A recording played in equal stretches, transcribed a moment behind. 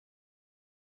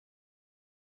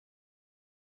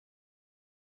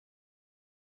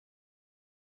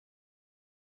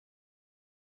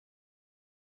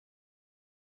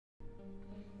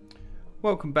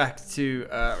Welcome back to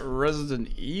Resident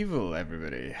Evil,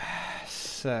 everybody.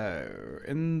 So,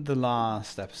 in the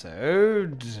last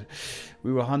episode,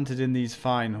 we were hunted in these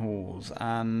fine halls,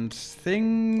 and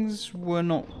things were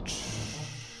not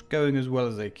going as well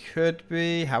as they could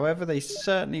be. However, they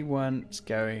certainly weren't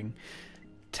going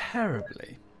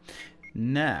terribly.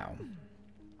 Now,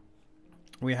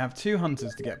 we have 2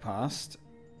 hunters to get past,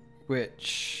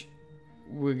 which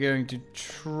we're going to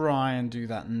try and do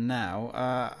that now.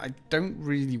 I don't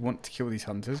really want to kill these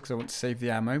hunters because I want to save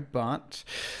the ammo, but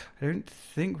I don't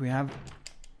think we have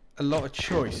a lot of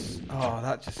choice. Oh,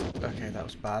 okay, that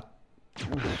was bad.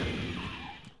 Oof.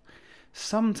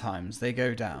 Sometimes they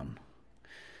go down.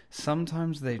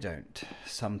 Sometimes they don't.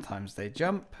 Sometimes they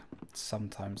jump.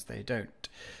 Sometimes they don't.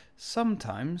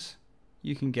 Sometimes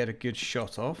you can get a good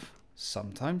shot off.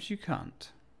 Sometimes you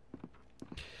can't.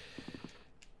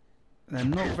 They're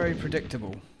not very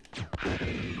predictable.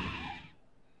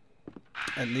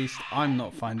 At least I'm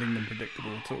not finding them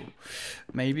predictable at all.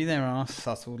 Maybe there are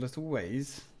subtle little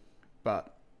ways,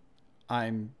 but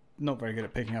I'm not very good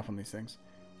at picking up on these things.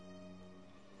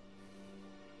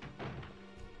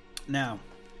 Now,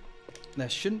 there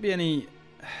shouldn't be any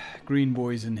green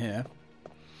boys in here.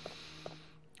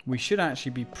 We should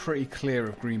actually be pretty clear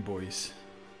of green boys.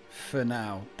 For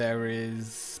now, there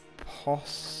is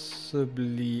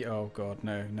possibly, oh god,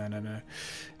 no,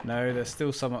 there's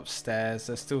still some upstairs,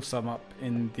 there's still some up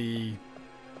in the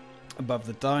above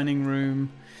the dining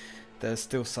room, there's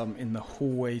still some in the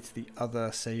hallway to the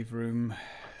other save room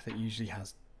that usually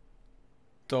has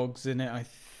dogs in it, I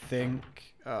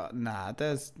think. Nah,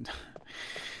 there's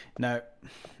no,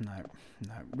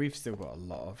 we've still got a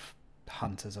lot of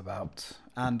hunters about,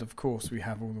 and of course we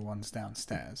have all the ones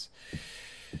downstairs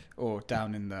or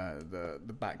down in the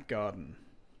back garden.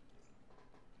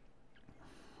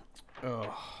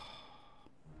 Oh.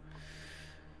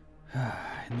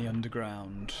 In the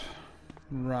underground.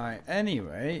 Right,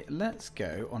 anyway, let's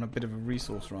go on a bit of a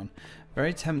resource run.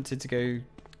 Very tempted to go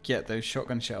get those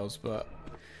shotgun shells, but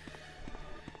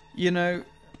you know,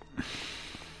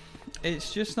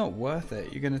 it's just not worth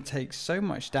it. You're going to take so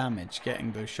much damage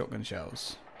getting those shotgun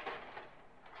shells.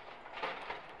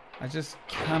 I just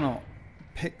cannot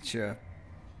picture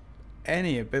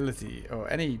any ability or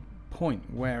any point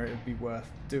where it would be worth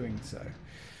doing so.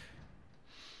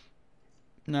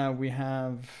 Now we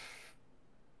have,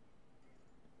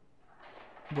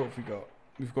 what have we got?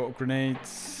 We've got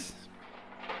grenades.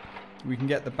 We can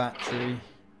get the battery.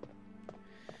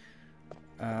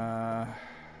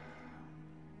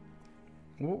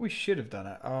 What we should have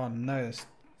done, oh no, there's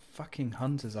fucking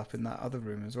hunters up in that other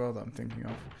room as well that I'm thinking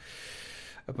of.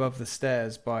 Above the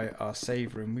stairs by our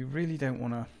save room. We really don't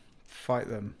want to fight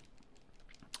them.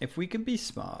 If we can be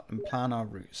smart and plan our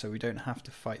route so we don't have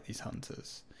to fight these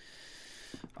hunters,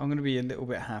 I'm going to be a little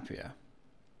bit happier.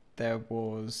 There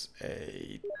was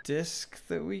a disc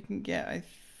that we can get, I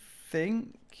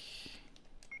think.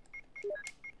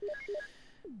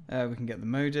 We can get the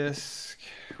modisc.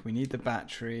 We need the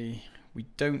battery. We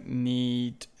don't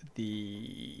need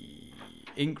the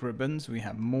ink ribbons. We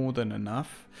have more than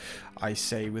enough, I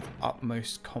say with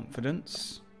utmost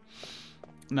confidence.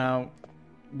 Now,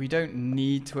 we don't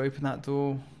need to open that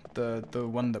door, the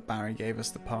one that Barry gave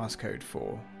us the passcode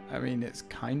for. I mean, it's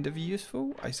kind of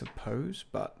useful, I suppose,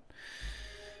 but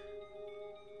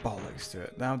bollocks to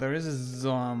it. Now, there is a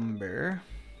zombie.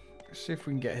 Let's see if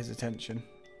we can get his attention.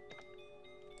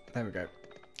 There we go.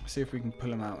 See if we can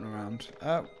pull him out and around.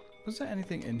 Was there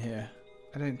anything in here?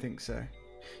 I don't think so.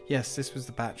 Yes, this was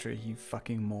the battery, you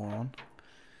fucking moron.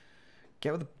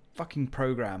 Get with the fucking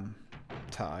program,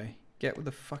 Ty. Get with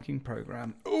the fucking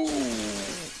program. Ooh,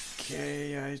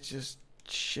 okay, I just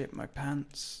shit my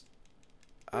pants.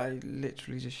 I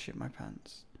literally just shit my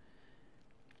pants.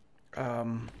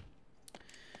 Good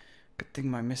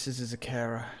thing my missus is a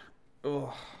carer.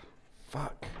 Oh,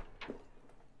 fuck.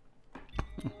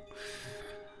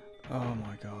 Oh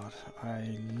my god,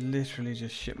 I literally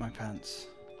just shit my pants.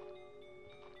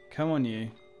 Come on, you.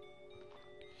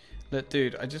 Look,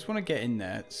 dude, I just want to get in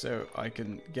there so I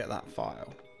can get that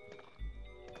file.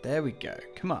 There we go.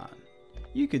 Come on.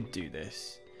 You could do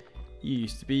this. You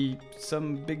used to be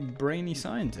some big brainy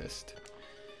scientist.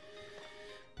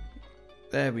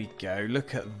 There we go.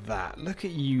 Look at that. Look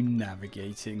at you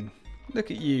navigating.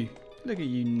 Look at you. Look at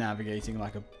you navigating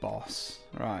like a boss.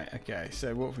 Right, okay.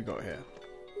 So what have we got here?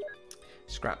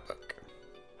 Scrapbook.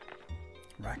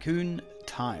 Raccoon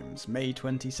Times, May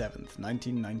 27th,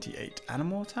 1998.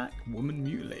 Animal attack, woman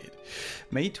mutilated.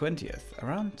 May 20th,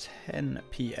 around 10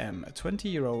 p.m. A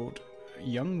 20-year-old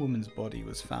young woman's body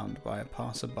was found by a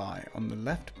passerby on the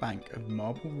left bank of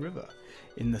Marble River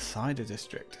in the Cider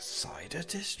District. Cider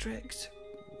District?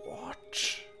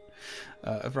 What?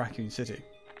 Of Raccoon City.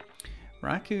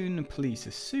 Raccoon police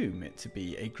assume it to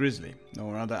be a grizzly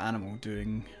or other animals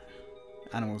doing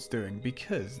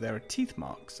because there are teeth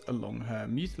marks along her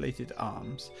mutilated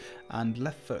arms and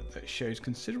left foot that shows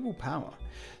considerable power.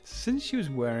 Since she was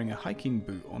wearing a hiking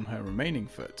boot on her remaining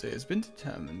foot, it has been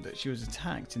determined that she was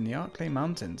attacked in the Arklay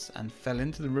Mountains and fell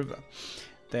into the river.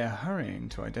 They are hurrying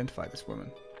to identify this woman.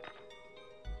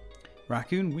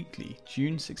 Raccoon Weekly,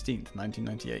 June 16th,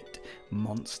 1998.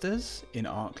 Monsters in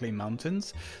Arklay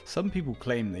Mountains? Some people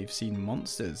claim they've seen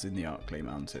monsters in the Arklay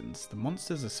Mountains. The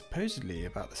monsters are supposedly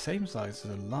about the same size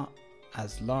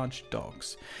as large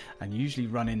dogs and usually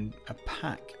run in a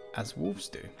pack as wolves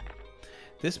do.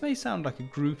 This may sound like a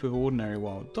group of ordinary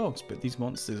wild dogs, but these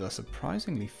monsters are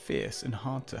surprisingly fierce and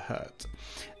hard to hurt.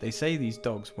 They say these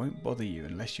dogs won't bother you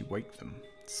unless you wake them.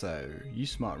 So, you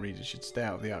smart readers should stay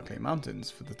out of the Arklay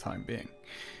Mountains for the time being.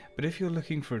 But if you're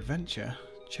looking for adventure,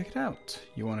 check it out.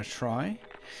 You want to try?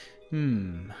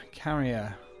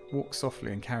 Walk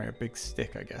softly and carry a big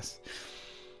stick, I guess.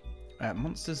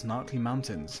 Monsters in Arklay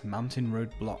Mountains. Mountain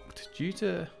road blocked. Due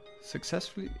to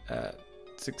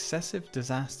successive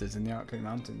disasters in the Arklay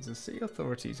Mountains, the city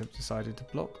authorities have decided to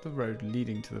block the road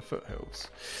leading to the foothills.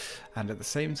 And at the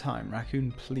same time,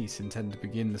 Raccoon Police intend to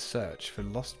begin the search for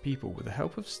lost people with the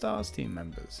help of STARS team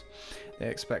members. They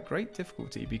expect great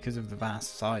difficulty because of the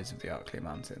vast size of the Arklay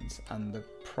Mountains and the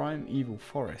primeval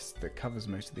forest that covers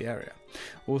most of the area.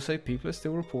 Also, people are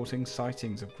still reporting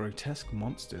sightings of grotesque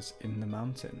monsters in the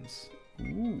mountains.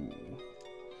 Ooh.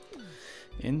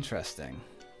 Interesting.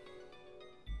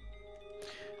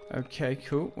 Okay,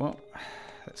 cool. Well,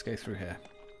 let's go through here.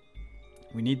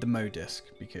 We need the Mo disc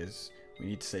because we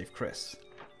need to save Chris.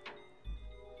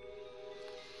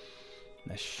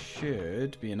 There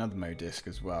should be another Mo disc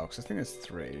as well, because I think there's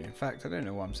 3. In fact, I don't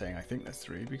know why I'm saying I think there's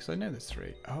 3, because I know there's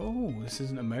 3. Oh, this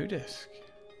isn't a Mo disc.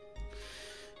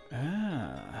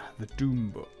 Ah, the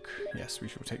Doom book. Yes, we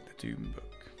shall take the Doom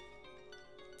book.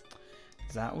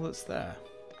 Is that all that's there?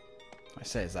 I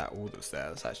say, is that all that's there?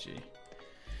 That's actually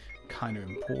kind of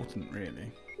important,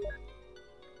 really.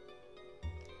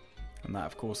 And that,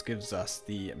 of course, gives us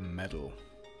the medal.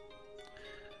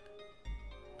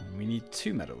 We need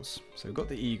 2 medals. So we've got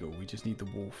the eagle, we just need the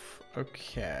wolf.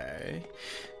 Okay.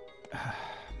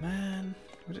 Man,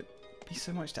 would it be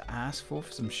so much to ask for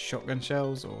some shotgun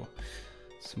shells or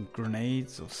some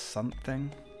grenades or something?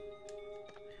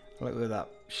 I like where that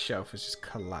shelf has just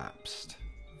collapsed.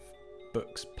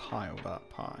 Books piled up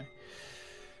high.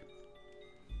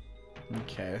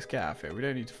 Okay, let's get out of here. We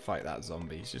don't need to fight that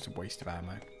zombie. It's just a waste of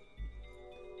ammo.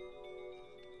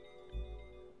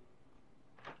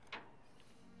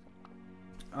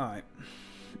 Alright.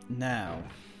 Now.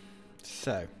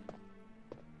 So.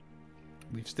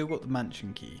 We've still got the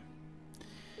mansion key.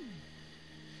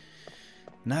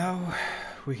 Now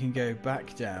we can go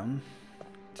back down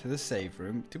to the save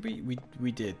room. Did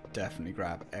we did definitely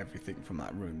grab everything from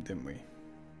that room, didn't we?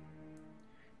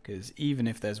 Because even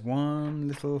if there's one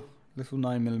little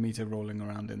 9mm rolling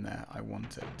around in there, I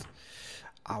want it.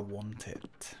 I want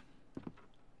it.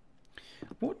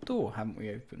 What door haven't we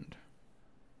opened?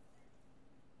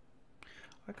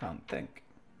 I can't think.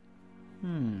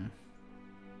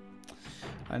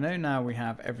 I know now we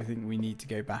have everything we need to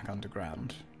go back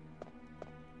underground,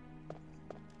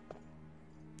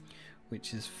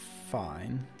 which is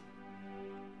fine.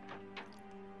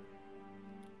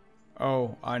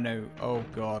 Oh, I know. Oh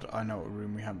god, I know what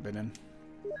room we haven't been in.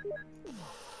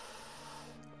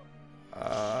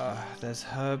 There's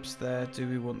herbs there. Do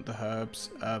we want the herbs?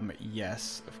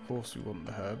 Yes, of course we want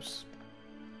the herbs.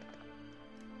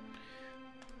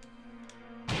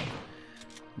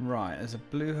 Right, there's a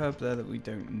blue herb there that we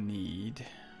don't need.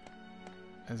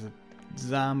 There's a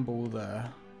Zamble there.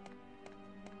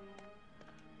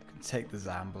 Can take the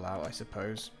Zamble out, I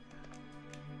suppose.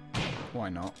 Why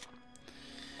not?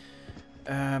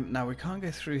 Now we can't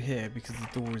go through here because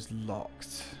the door is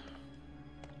locked.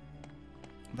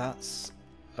 That's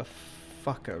a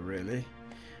fucker, really.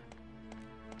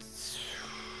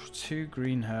 2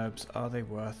 green herbs, are they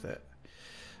worth it?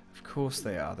 Of course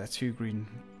they are. They're 2 green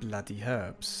bloody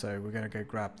herbs, so we're going to go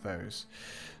grab those.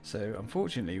 So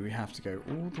unfortunately we have to go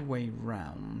all the way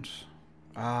round.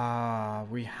 Ah,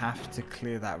 we have to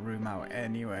clear that room out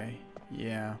anyway.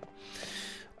 Yeah.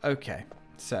 Okay,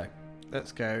 so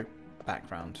let's go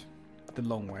back round the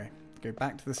long way. Go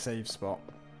back to the save spot.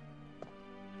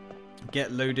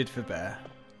 Get loaded for bear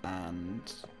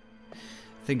and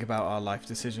think about our life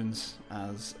decisions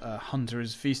as a hunter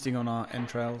is feasting on our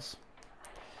entrails.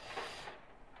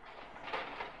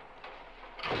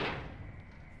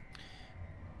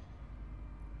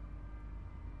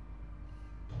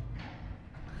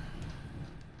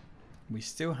 We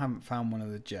still haven't found one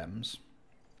of the gems,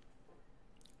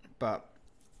 but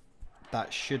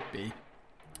that should be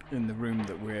in the room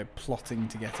that we're plotting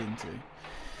to get into.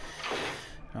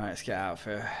 Alright, let's get out of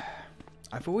here.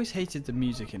 I've always hated the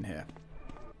music in here.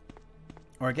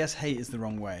 Or I guess hate is the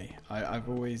wrong way. I've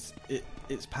always...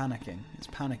 It's panicking. It's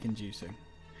panic-inducing.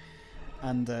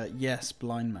 And yes,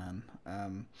 Blind Man.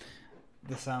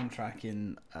 The soundtrack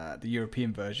in the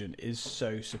European version is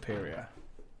so superior.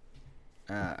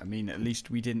 I mean, at least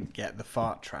we didn't get the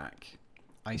fart track.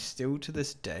 I still, to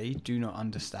this day, do not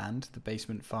understand the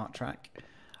basement fart track.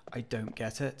 I don't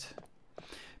get it.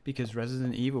 Because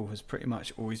Resident Evil has pretty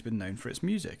much always been known for its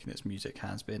music, and its music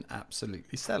has been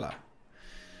absolutely stellar.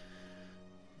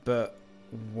 But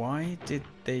why did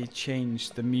they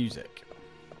change the music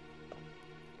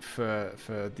for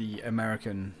the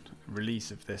American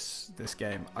release of this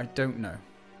game? I don't know.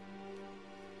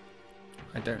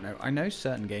 I know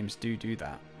certain games do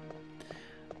that,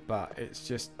 but it's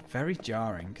just very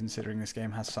jarring considering this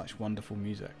game has such wonderful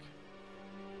music,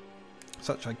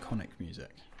 such iconic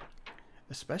music,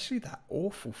 especially that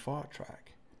awful fart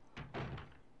track.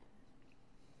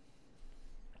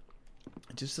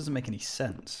 It just doesn't make any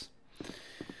sense.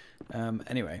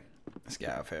 Anyway, let's get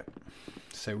out of here.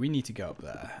 So we need to go up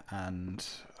there, and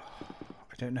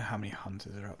I don't know how many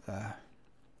hunters are up there.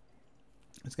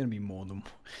 It's going to be more than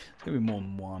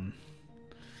one.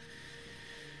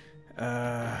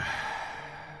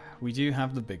 We do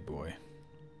have the big boy.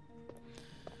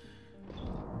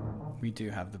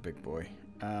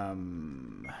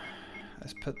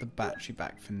 Let's put the battery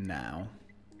back for now.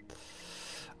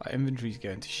 Our inventory's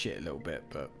going to shit a little bit,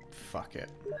 but fuck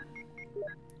it.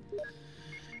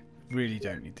 Really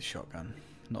don't need the shotgun.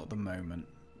 Not at the moment.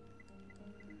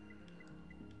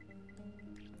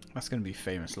 That's going to be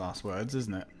famous last words,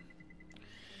 isn't it?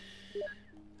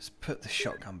 Let's put the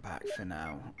shotgun back for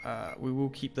now. We will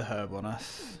keep the herb on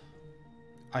us.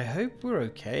 I hope we're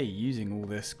okay using all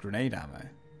this grenade ammo.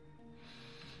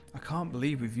 I can't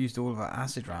believe we've used all of our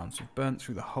acid rounds. We've burnt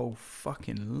through the whole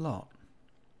fucking lot.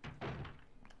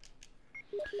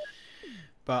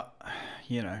 But,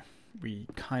 you know, we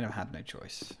kind of had no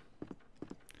choice.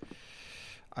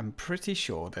 I'm pretty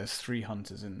sure there's 3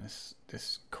 hunters in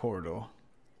this corridor.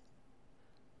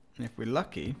 And if we're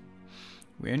lucky,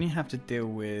 we only have to deal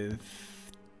with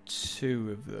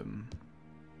 2 of them.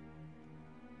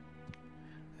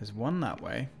 There's one that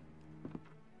way.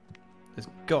 There's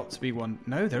got to be one.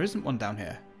 No, there isn't one down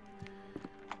here.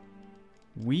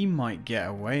 We might get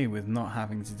away with not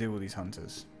having to deal with these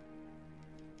hunters.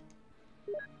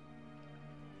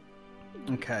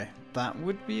 Okay, that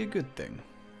would be a good thing.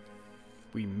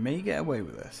 We may get away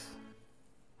with this.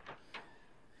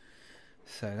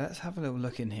 So let's have a little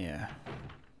look in here.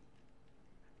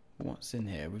 What's in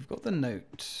here? We've got the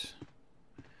note,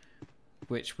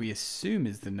 which we assume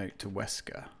is the note to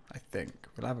Wesker, I think.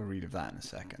 We'll have a read of that in a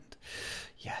second.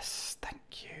 Yes,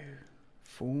 thank you.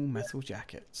 Full metal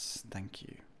jackets. Thank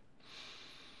you.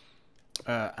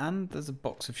 And there's a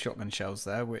box of shotgun shells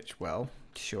there, which, well,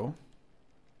 sure.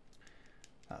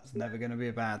 That's never going to be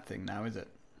a bad thing now, is it?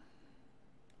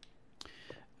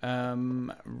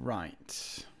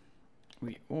 Right.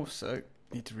 We also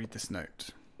need to read this note.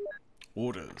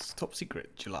 Orders. Top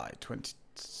secret, July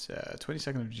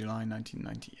 22nd of July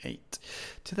 1998.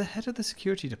 To the head of the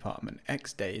security department,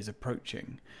 X Day is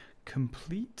approaching.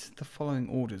 Complete the following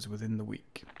orders within the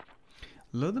week.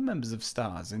 Lure the members of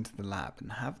STARS into the lab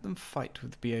and have them fight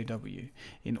with BOW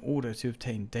in order to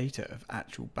obtain data of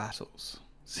actual battles.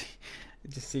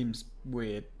 It just seems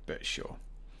weird, but sure.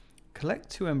 Collect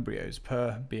 2 embryos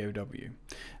per BOW,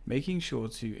 making sure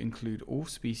to include all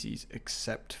species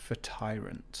except for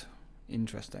Tyrant.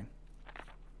 Interesting.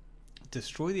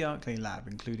 Destroy the Arclay lab,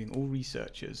 including all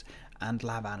researchers and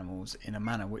lab animals, in a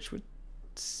manner which would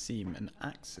seem an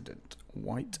accident.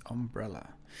 White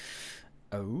umbrella.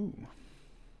 Oh,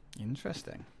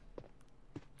 interesting.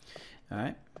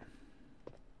 Alright.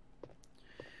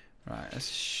 Right, let's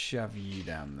shove you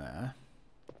down there.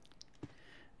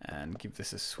 And give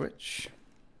this a switch.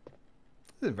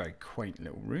 This is a very quaint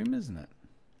little room, isn't it?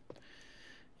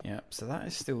 Yep, so that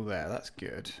is still there. That's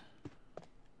good.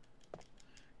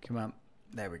 Come on.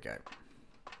 There we go.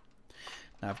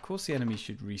 Now, of course, the enemy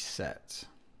should reset.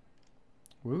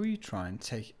 Will you try and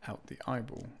take out the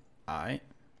eyeball? Aye.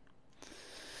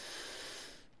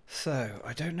 So,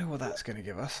 I don't know what that's going to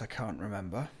give us. I can't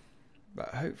remember. But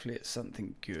hopefully it's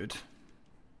something good.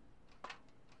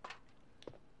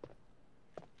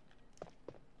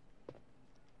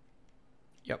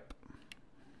 Yep.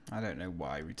 I don't know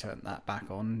why we turned that back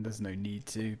on. There's no need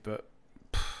to, but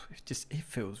it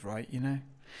feels right, you know.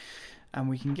 And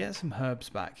we can get some herbs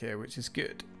back here, which is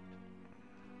good.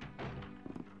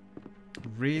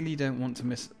 Really don't want to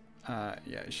miss... yeah,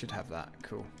 it should have that.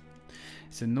 Cool.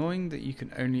 It's annoying that you can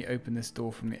only open this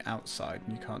door from the outside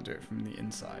and you can't do it from the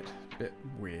inside. Bit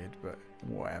weird, but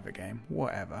whatever, game.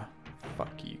 Whatever.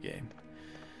 Fuck you, game.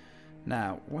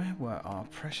 Now, where were our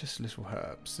precious little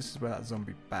herbs? This is where that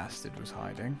zombie bastard was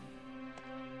hiding.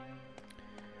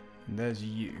 And there's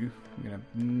you. I'm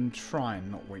going to try and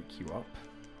not wake you up.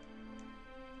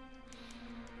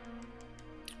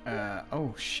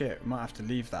 Oh shit, we might have to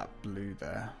leave that blue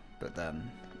there. But then,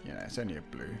 you know, it's only a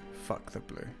blue. Fuck the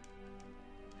blue.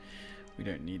 We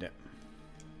don't need it.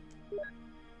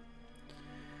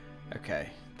 Okay,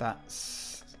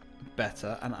 that's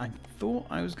better. And I thought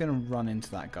I was going to run into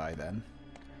that guy then.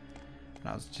 And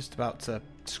I was just about to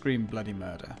scream bloody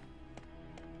murder.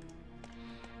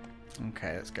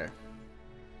 Okay, let's go.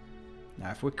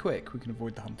 Now, if we're quick, we can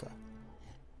avoid the hunter.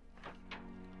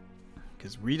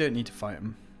 Because we don't need to fight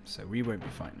him, so we won't be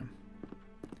fighting him.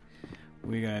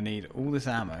 We're going to need all this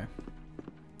ammo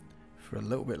for a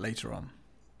little bit later on.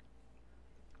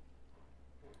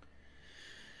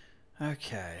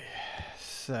 Okay,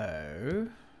 so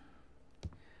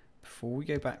before we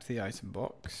go back to the item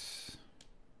box,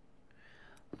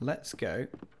 let's go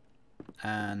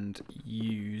and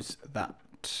use that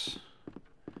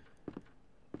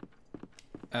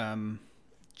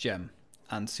gem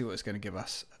and see what it's going to give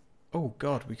us. Oh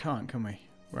god, we can't, can we?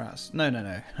 We're out of, no.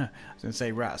 I was going to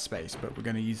say we're out of space, but we're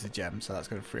going to use the gem, so that's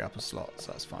going to free up a slot,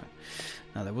 so that's fine.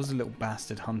 Now, there was a little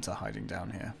bastard hunter hiding down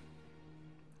here.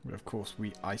 But of course,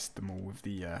 we iced them all with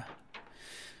the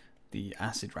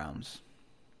acid rounds.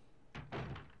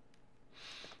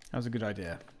 That was a good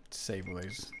idea, to save all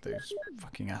those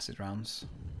fucking acid rounds.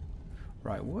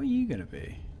 Right, what are you going to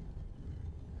be?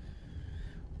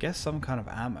 Guess some kind of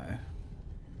ammo.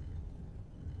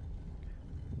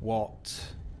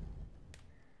 What?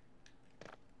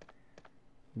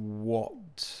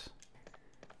 What?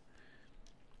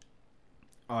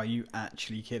 Are you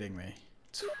actually kidding me?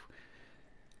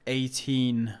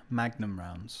 18 Magnum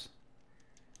rounds.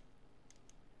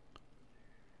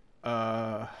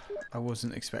 I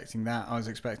wasn't expecting that. I was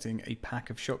expecting a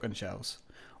pack of shotgun shells.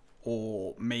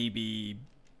 Or maybe,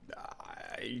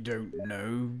 I don't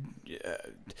know,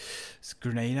 it's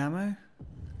grenade ammo?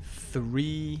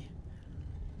 3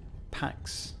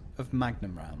 packs of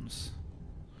Magnum rounds.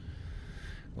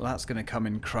 Well, that's going to come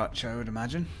in crutch, I would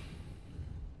imagine.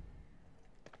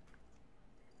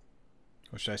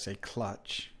 Or should I say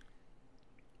clutch?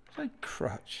 Should I say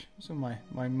crutch? What's on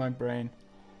my brain?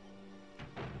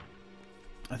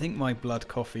 I think my blood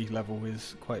coffee level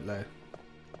is quite low.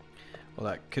 Well,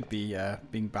 that could be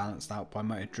being balanced out by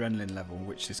my adrenaline level,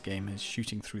 which this game is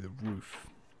shooting through the roof.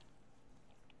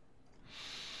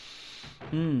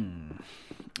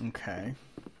 Okay.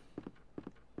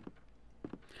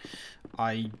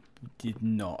 I did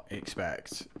not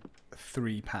expect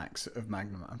 3 packs of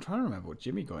Magnum. I'm trying to remember what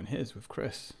Jimmy got in his with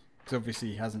Chris. Because obviously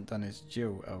he hasn't done his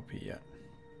Jill LP yet.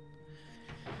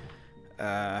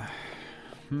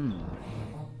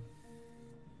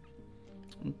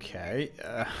 Okay.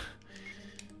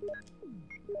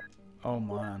 Oh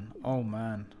man. Oh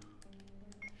man.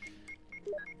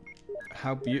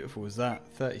 How beautiful is that?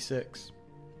 36.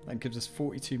 That gives us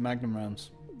 42 Magnum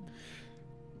rounds.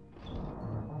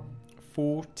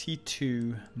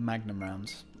 42 Magnum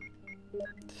rounds.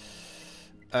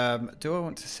 Do I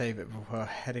want to save it before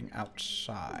heading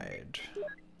outside?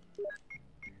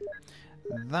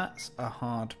 That's a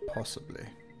hard possibly.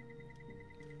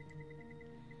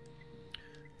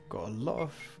 Got a lot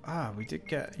of... we did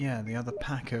get, yeah, the other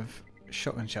pack of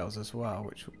shotgun shells as well,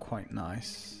 which were quite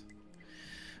nice.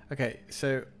 Okay,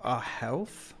 so our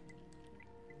health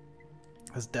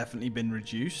has definitely been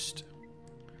reduced,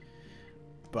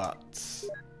 but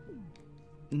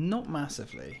not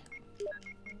massively.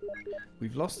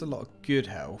 We've lost a lot of good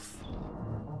health.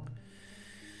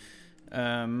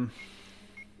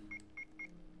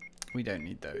 We don't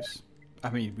need those. I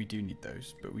mean, we do need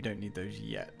those, but we don't need those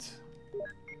yet.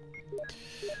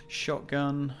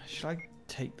 Shotgun. Should I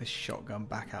take the shotgun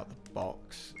back out the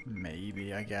box?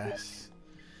 Maybe, I guess.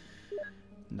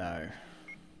 No.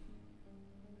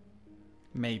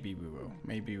 Maybe we will.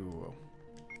 Maybe we will.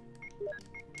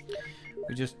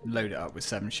 We just load it up with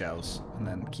 7 shells and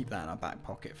then keep that in our back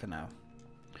pocket for now.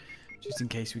 Just in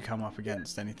case we come up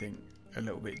against anything a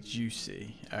little bit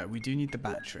juicy. We do need the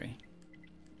battery.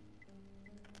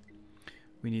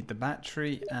 We need the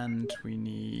battery and we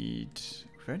need...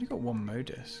 We've only got 1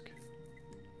 Modisc.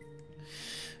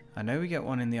 I know we get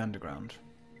one in the underground.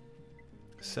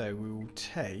 So we will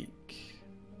take...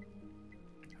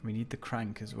 We need the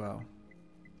crank as well.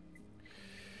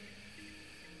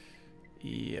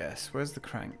 Yes, where's the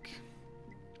crank?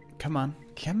 Come on,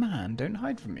 come on, don't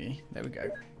hide from me. There we go.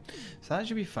 So that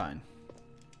should be fine.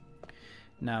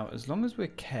 Now, as long as we're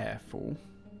careful,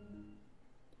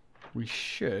 we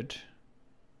should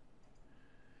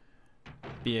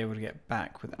be able to get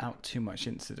back without too much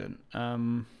incident.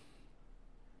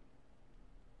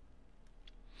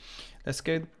 Let's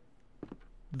go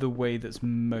the way that's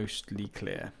mostly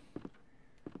clear.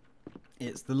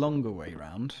 It's the longer way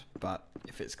round, but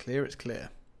if it's clear, it's clear.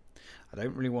 I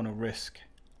don't really want to risk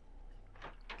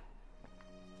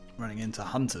running into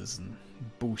hunters and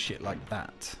bullshit like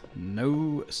that.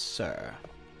 No, sir.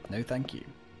 No, thank you.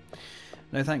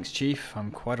 No thanks, Chief.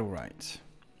 I'm quite alright.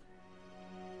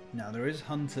 Now, there is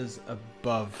hunters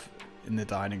above in the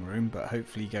dining room, but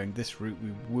hopefully going this route,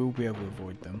 we will be able to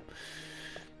avoid them.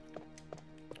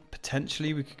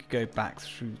 Potentially, we could go back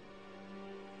through...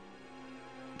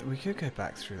 We could go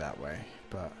back through that way,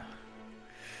 but...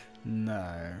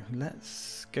 No.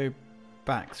 Let's go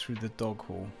back through the dog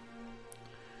hall.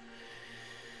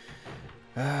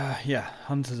 Yeah,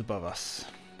 hunters above us.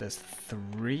 There's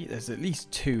 3. There's at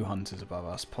least 2 hunters above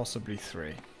us, possibly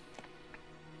 3.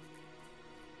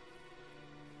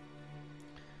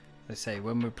 They say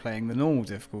when we're playing the normal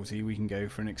difficulty, we can go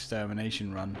for an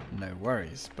extermination run, no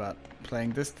worries. But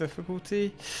playing this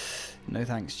difficulty, no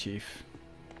thanks, Chief.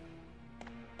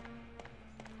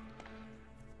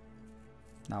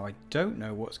 Now, I don't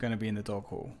know what's going to be in the dog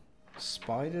hall.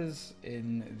 Spiders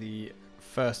in the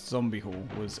first zombie hall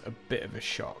was a bit of a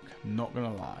shock, not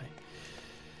gonna lie.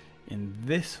 In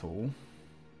this hall,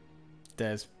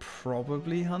 there's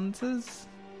probably hunters.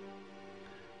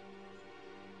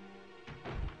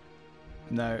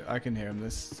 No, I can hear them.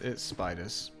 It's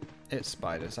spiders. It's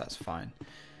spiders, that's fine.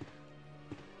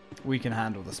 We can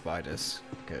handle the spiders,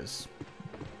 because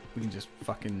we can just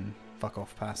fuck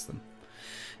off past them.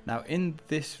 Now, in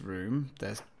this room,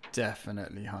 there's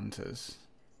definitely hunters.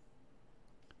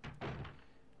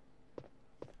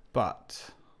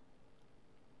 But,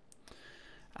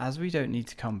 as we don't need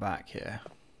to come back here...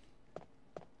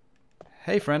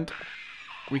 Hey, friend.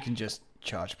 We can just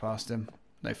charge past him.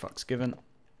 No fucks given.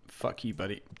 Fuck you,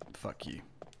 buddy. Fuck you.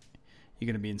 You're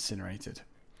going to be incinerated.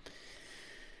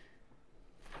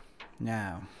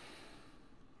 Now,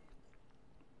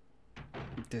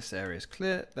 this area is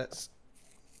clear. Let's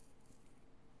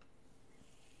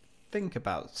think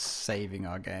about saving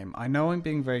our game. I know I'm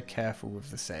being very careful with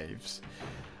the saves.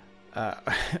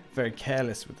 Very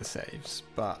careless with the saves,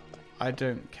 but I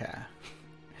don't care,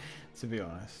 to be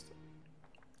honest.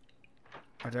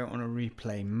 I don't want to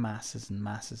replay masses and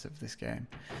masses of this game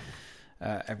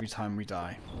every time we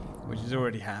die, which has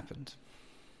already happened.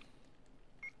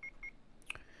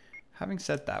 Having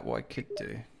said that, what I could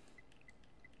do...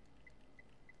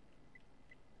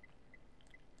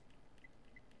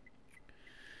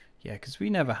 Yeah, because we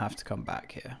never have to come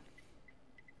back here.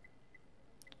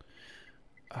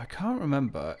 I can't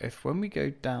remember if when we go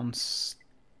downstairs...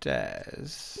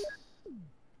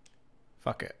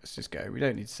 Fuck it, let's just go. We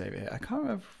don't need to save it here. I can't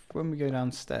remember if when we go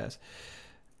downstairs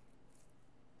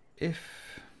if...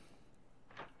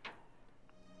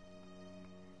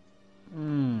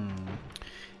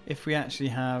 If we actually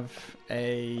have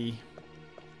a...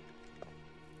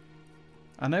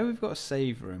 I know we've got a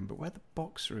save room, but where the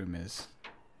box room is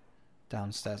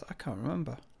downstairs, I can't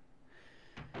remember.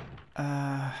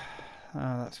 Oh,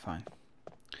 that's fine.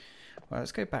 Well,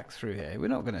 let's go back through here. We're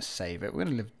not going to save it. We're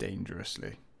going to live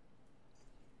dangerously.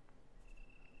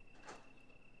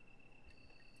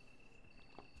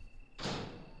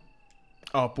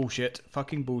 Oh, bullshit.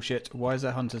 Fucking bullshit. Why is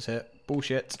there hunters here?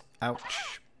 Bullshit.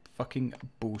 Ouch. Fucking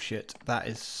bullshit. That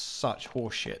is such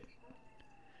horseshit.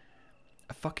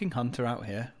 A fucking hunter out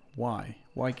here? Why?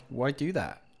 Why do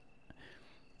that?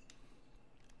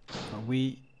 Are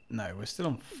we... No, we're still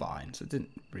on fine, so it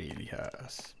didn't really hurt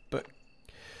us. But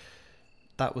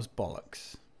that was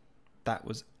bollocks. That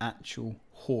was actual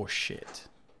horseshit.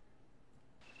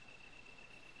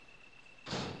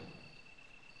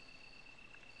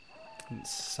 Doesn't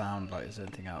sound like there's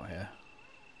anything out here.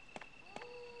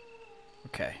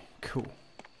 Okay, cool.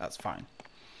 That's fine.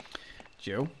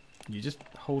 Jill, you just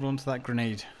hold on to that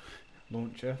grenade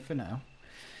launcher for now.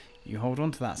 You hold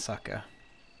on to that sucker.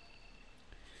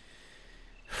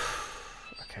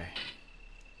 Okay.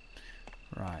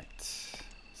 Right.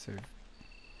 So we've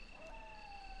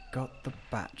got the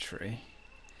battery.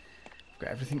 We've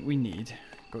got everything we need.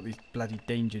 Got these bloody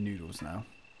danger noodles now.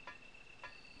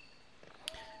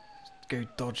 Go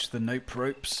dodge the nope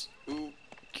ropes. Oh,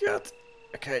 God.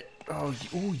 Okay. Oh,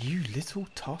 you little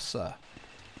tosser.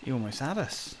 You almost had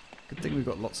us. Good thing we've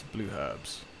got lots of blue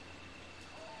herbs.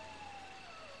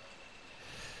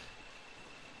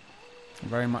 I'm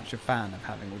very much a fan of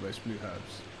having all those blue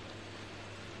herbs.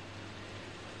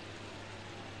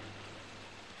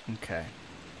 Okay.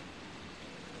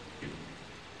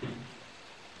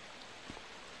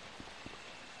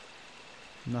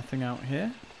 Nothing out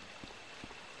here?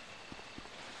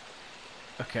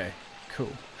 Okay,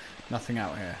 cool. Nothing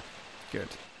out here. Good.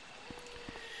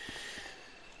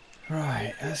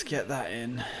 Right, let's get that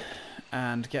in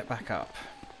and get back up.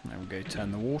 Then we'll go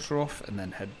turn the water off and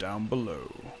then head down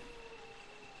below.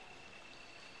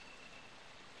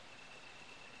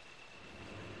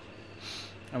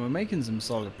 And we're making some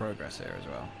solid progress here as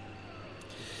well.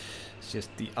 It's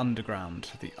just the underground.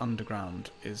 The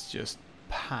underground is just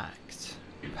packed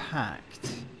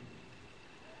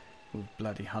with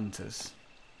bloody hunters.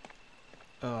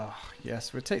 Oh,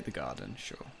 yes, we'll take the garden,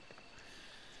 sure.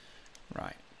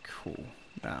 Right, cool.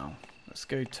 Now, let's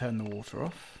go turn the water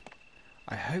off.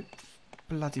 I hope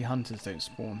bloody hunters don't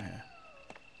spawn here.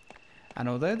 And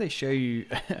although they show you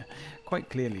quite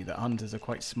clearly that hunters are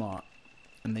quite smart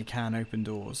and they can open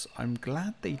doors, I'm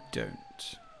glad they don't.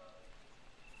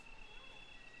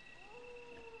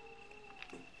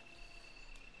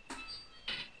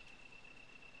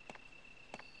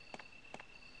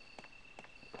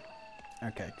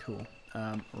 Okay, cool.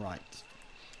 Right.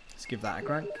 Let's give that a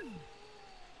crank.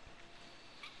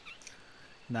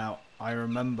 Now, I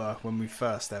remember when we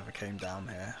first ever came down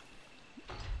here,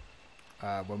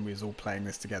 when we was all playing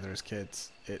this together as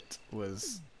kids, it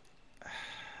was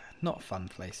not a fun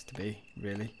place to be,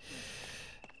 really.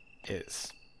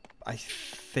 It's, I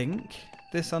think,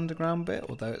 this underground bit,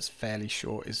 although it's fairly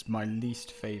short, is my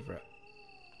least favourite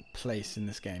place in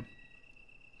this game.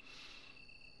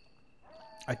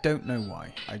 I don't know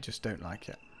why, I just don't like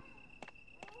it.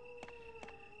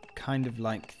 Kind of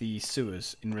like the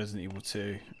sewers in Resident Evil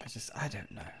 2. I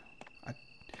don't know.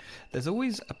 There's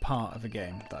always a part of a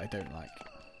game that I don't like.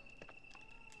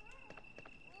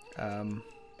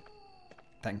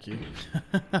 Thank you.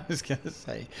 I was going to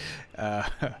say,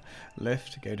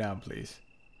 lift, go down please.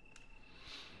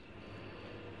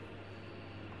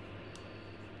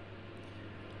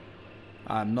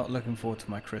 I'm not looking forward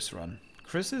to my Chris run.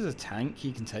 Chris is a tank,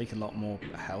 he can take a lot more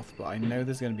health, but I know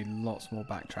there's going to be lots more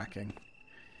backtracking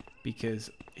because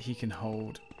he can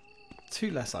hold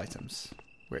 2 less items,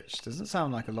 which doesn't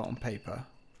sound like a lot on paper,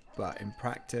 but in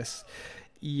practice,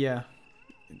 yeah,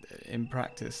 in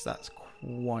practice that's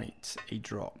quite a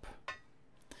drop,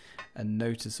 a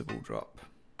noticeable drop.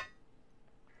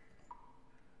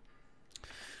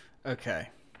 Okay,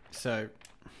 so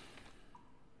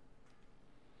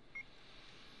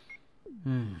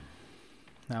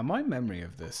now my memory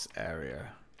of this area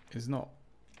is not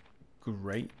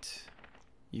great.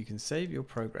 You can save your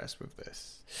progress with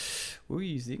this. We'll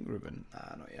use the ink ribbon.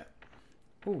 Not yet.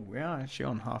 Oh, we are actually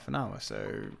on half an hour,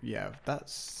 so yeah,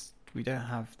 that's, we don't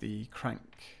have the crank,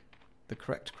 the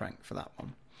correct crank for that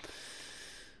one.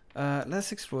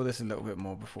 Let's explore this a little bit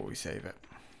more before we save it.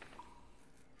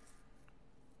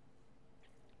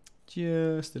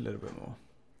 Just a little bit more.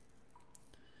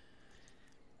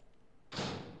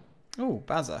 Oh,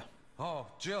 Bazza. Oh,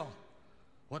 Jill.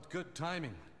 What good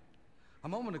timing. A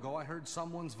moment ago I heard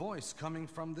someone's voice coming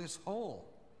from this hole.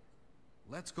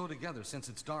 Let's go together since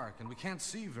it's dark and we can't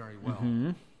see very well.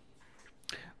 Mm-hmm.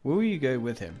 Will you go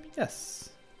with him? Yes.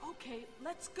 Okay,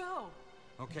 let's go.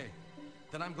 Okay,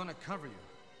 then I'm gonna cover you.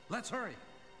 Let's hurry.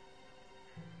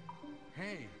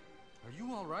 Hey, are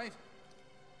you all right?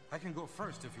 I can go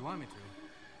first if you want me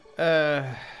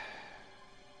to.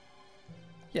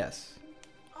 Yes.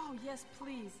 Oh, yes,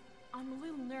 please. I'm a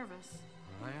little nervous.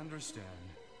 I understand.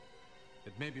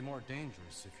 It may be more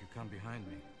dangerous if you come behind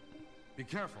me. Be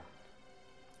careful.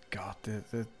 God,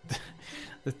 the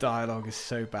dialogue is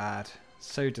so bad.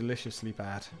 So deliciously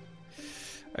bad.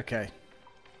 Okay.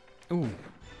 Ooh.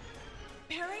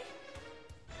 Perry?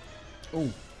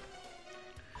 Ooh.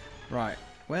 Right.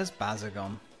 Where's Bazza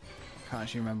gone? I can't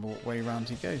actually remember what way round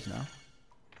he goes now.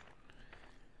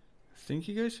 I think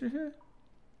he goes through here?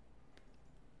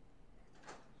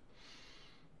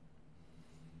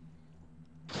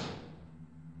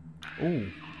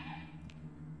 Ooh.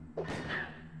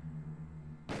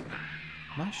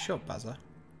 Nice shot, Bazza.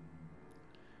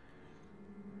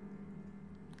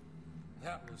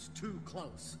 That was too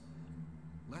close.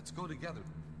 Let's go together.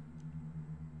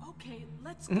 Okay,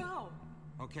 let's go.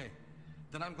 Okay,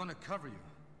 then I'm gonna cover you.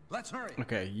 Let's hurry.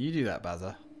 Okay, you do that,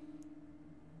 Bazza.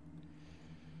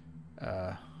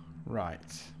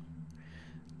 Right.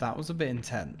 That was a bit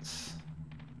intense.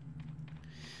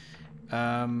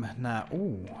 Now,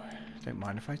 ooh, don't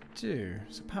mind if I do.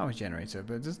 It's a power generator,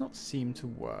 but it does not seem to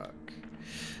work.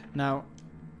 Now,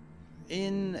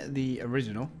 in the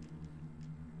original,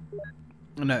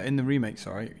 No, in the remake,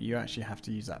 sorry, you actually have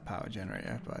to use that power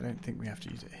generator, but I don't think we have to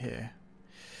use it here.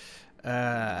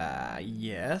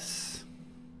 Yes.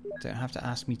 Don't have to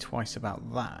ask me twice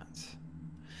about that.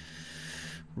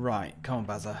 Right, come on,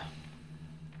 Bazza.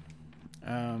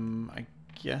 I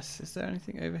guess, is there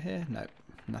anything over here? No,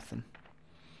 nothing.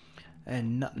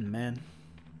 Nothing, man.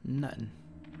 Nothing.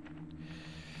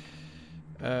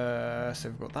 So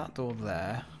we've got that door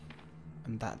there,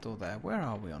 and that door there. Where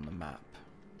are we on the map?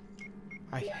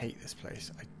 I hate this place,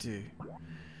 I do.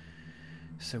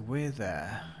 So we're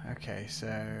there. Okay, so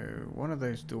one of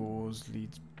those doors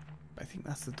leads... I think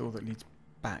that's the door that leads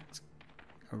back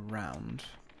around.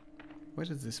 Where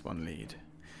does this one lead?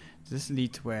 Does this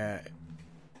lead to where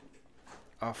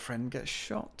our friend gets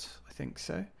shot? I think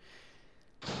so.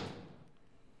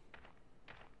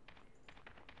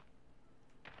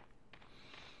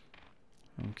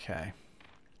 Okay.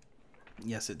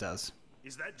 Yes, it does.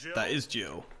 Is that Jill? That is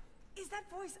Jill. Is that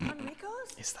voice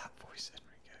Enrico's? Is that voice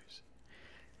Enrico's?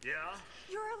 Yeah?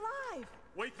 You're alive!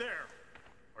 Wait there.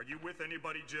 Are you with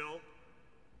anybody, Jill?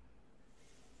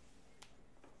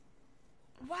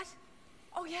 What?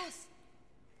 Oh, yes.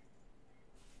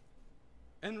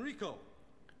 Enrico!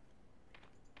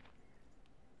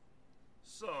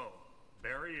 So,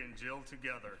 Barry and Jill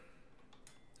together.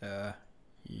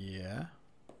 Yeah.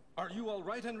 Are you all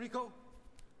right, Enrico?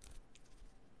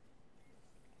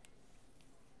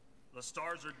 The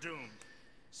stars are doomed.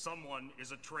 Someone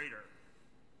is a traitor.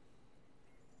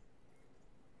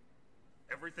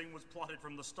 Everything was plotted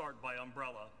from the start by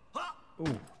Umbrella. Ha!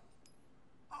 Ooh.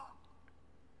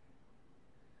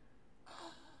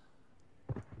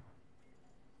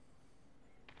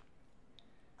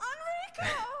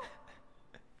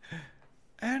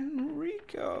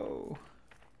 Enrico!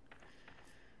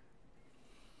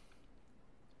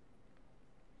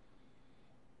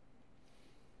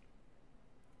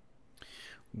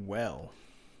 Well,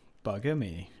 bugger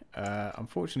me.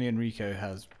 Unfortunately, Enrico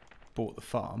has bought the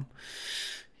farm.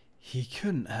 He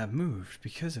couldn't have moved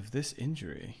because of this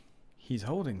injury. He's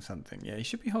holding something. Yeah, he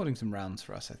should be holding some rounds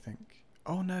for us, I think.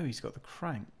 Oh no, he's got the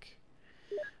crank.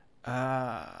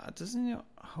 Doesn't he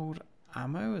hold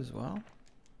ammo as well?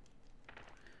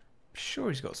 I'm sure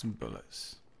he's got some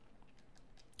bullets.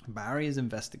 Barry is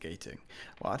investigating.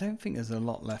 Well, I don't think there's a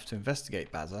lot left to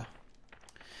investigate, Bazza.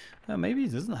 Maybe he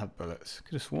doesn't have bullets.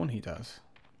 Could have sworn he does.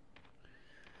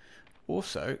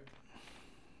 Also,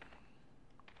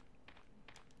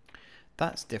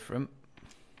 that's different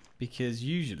because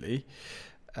usually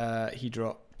he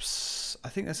drops... I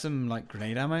think there's some like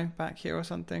grenade ammo back here or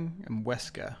something. And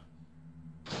Wesker.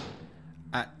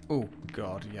 Oh,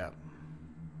 God, yeah.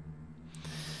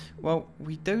 Well,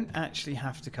 we don't actually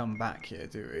have to come back here,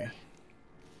 do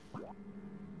we?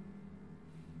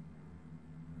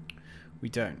 We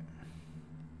don't.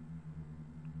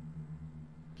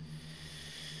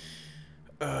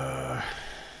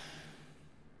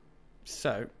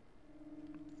 So,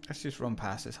 let's just run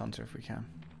past this hunter if we can.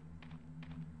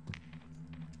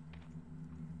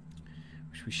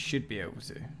 Which we should be able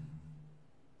to.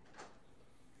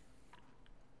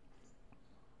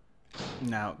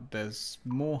 Now, there's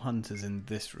more hunters in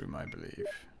this room, I believe.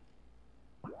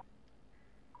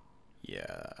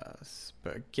 Yes,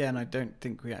 but again, I don't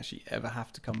think we actually ever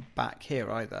have to come back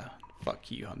here either. Fuck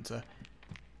you, hunter.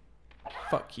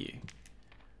 Fuck you.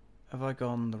 Have I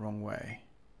gone the wrong way?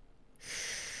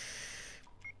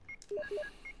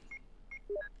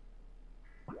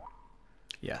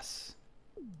 Yes.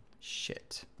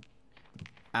 Shit.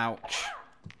 Ouch.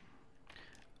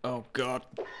 Oh god.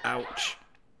 Ouch.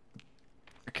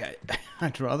 Okay.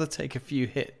 I'd rather take a few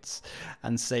hits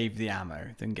and save the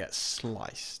ammo than get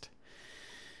sliced.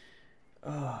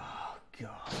 Oh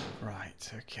god.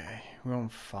 Right, okay. We're on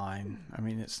fine. I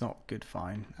mean, it's not good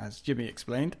fine, as Jimmy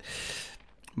explained,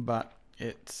 but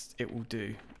it will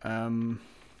do.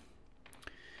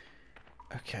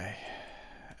 Okay.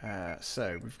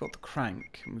 So we've got the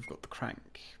crank and we've got the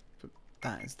crank, but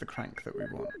that is the crank that we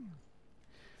want.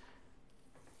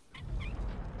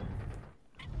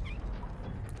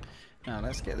 Now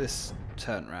let's get this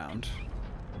turned round.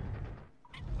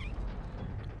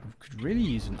 We could really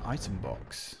use an item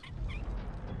box.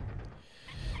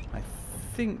 I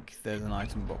think there's an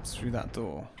item box through that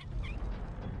door,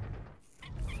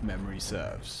 if memory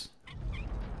serves.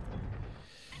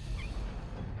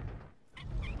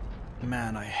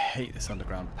 Man, I hate this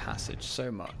underground passage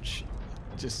so much.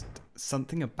 Just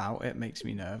something about it makes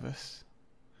me nervous.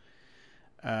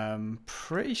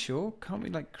 Pretty sure, can't we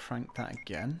like crank that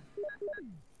again?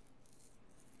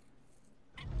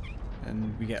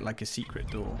 And we get like a secret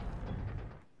door.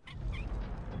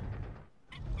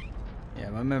 Yeah,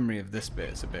 my memory of this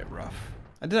bit is a bit rough.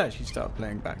 I did actually start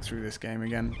playing back through this game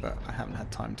again, but I haven't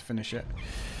had time to finish it.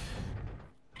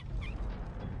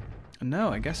 No,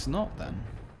 I guess not then.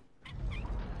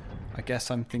 I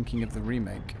guess I'm thinking of the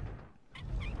remake.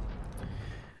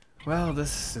 Well,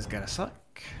 this is gonna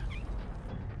suck.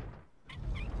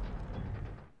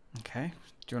 Okay,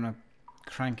 do you want to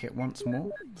crank it once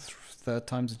more? Third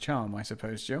time's a charm, I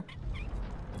suppose, Joe.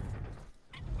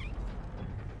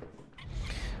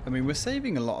 I mean, we're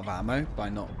saving a lot of ammo by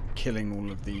not killing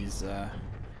all of these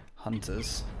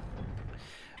hunters.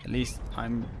 At least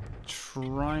I'm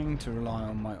trying to rely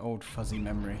on my old fuzzy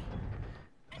memory.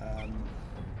 And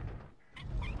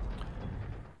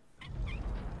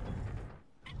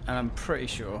I'm pretty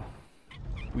sure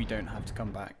we don't have to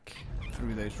come back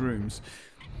through those rooms.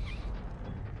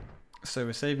 So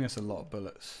we're saving us a lot of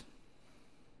bullets.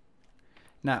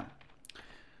 Now,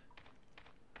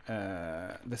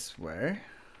 this way.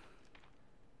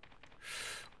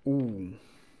 Ooh.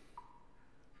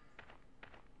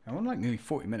 I'm on like nearly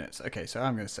 40 minutes. Okay, so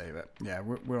I'm going to save it. Yeah,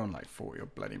 we're on like 40 or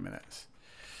bloody minutes.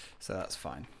 So that's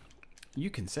fine. You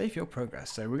can save your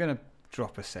progress. So we're going to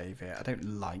drop a save here. I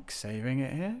don't like saving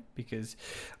it here because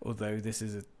although this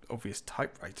is an obvious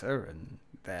typewriter and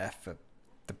there for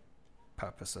the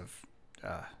purpose of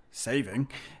saving,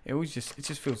 it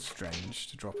just feels strange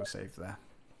to drop a save there.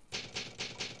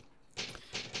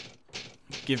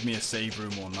 Give me a save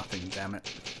room or nothing, damn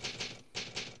it.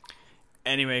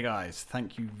 Anyway, guys,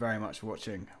 thank you very much for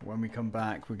watching. When we come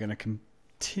back, we're going to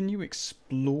continue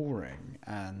exploring.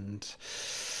 And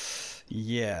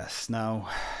yes, now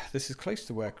this is close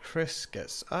to where Chris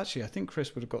gets. Actually, I think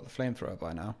Chris would have got the flamethrower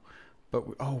by now. But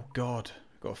oh god,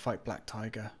 we've got to fight Black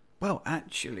Tiger. Well,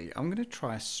 actually, I'm going to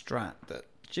try a strat that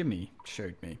Jimmy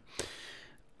showed me.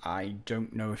 I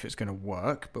don't know if it's going to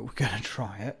work, but we're going to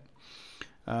try it.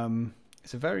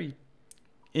 It's a very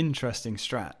interesting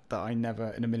strat that I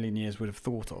never in a million years would have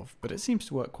thought of, but it seems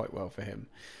to work quite well for him.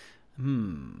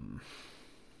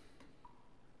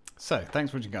 So,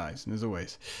 thanks for watching, guys, and as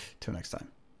always, till next time.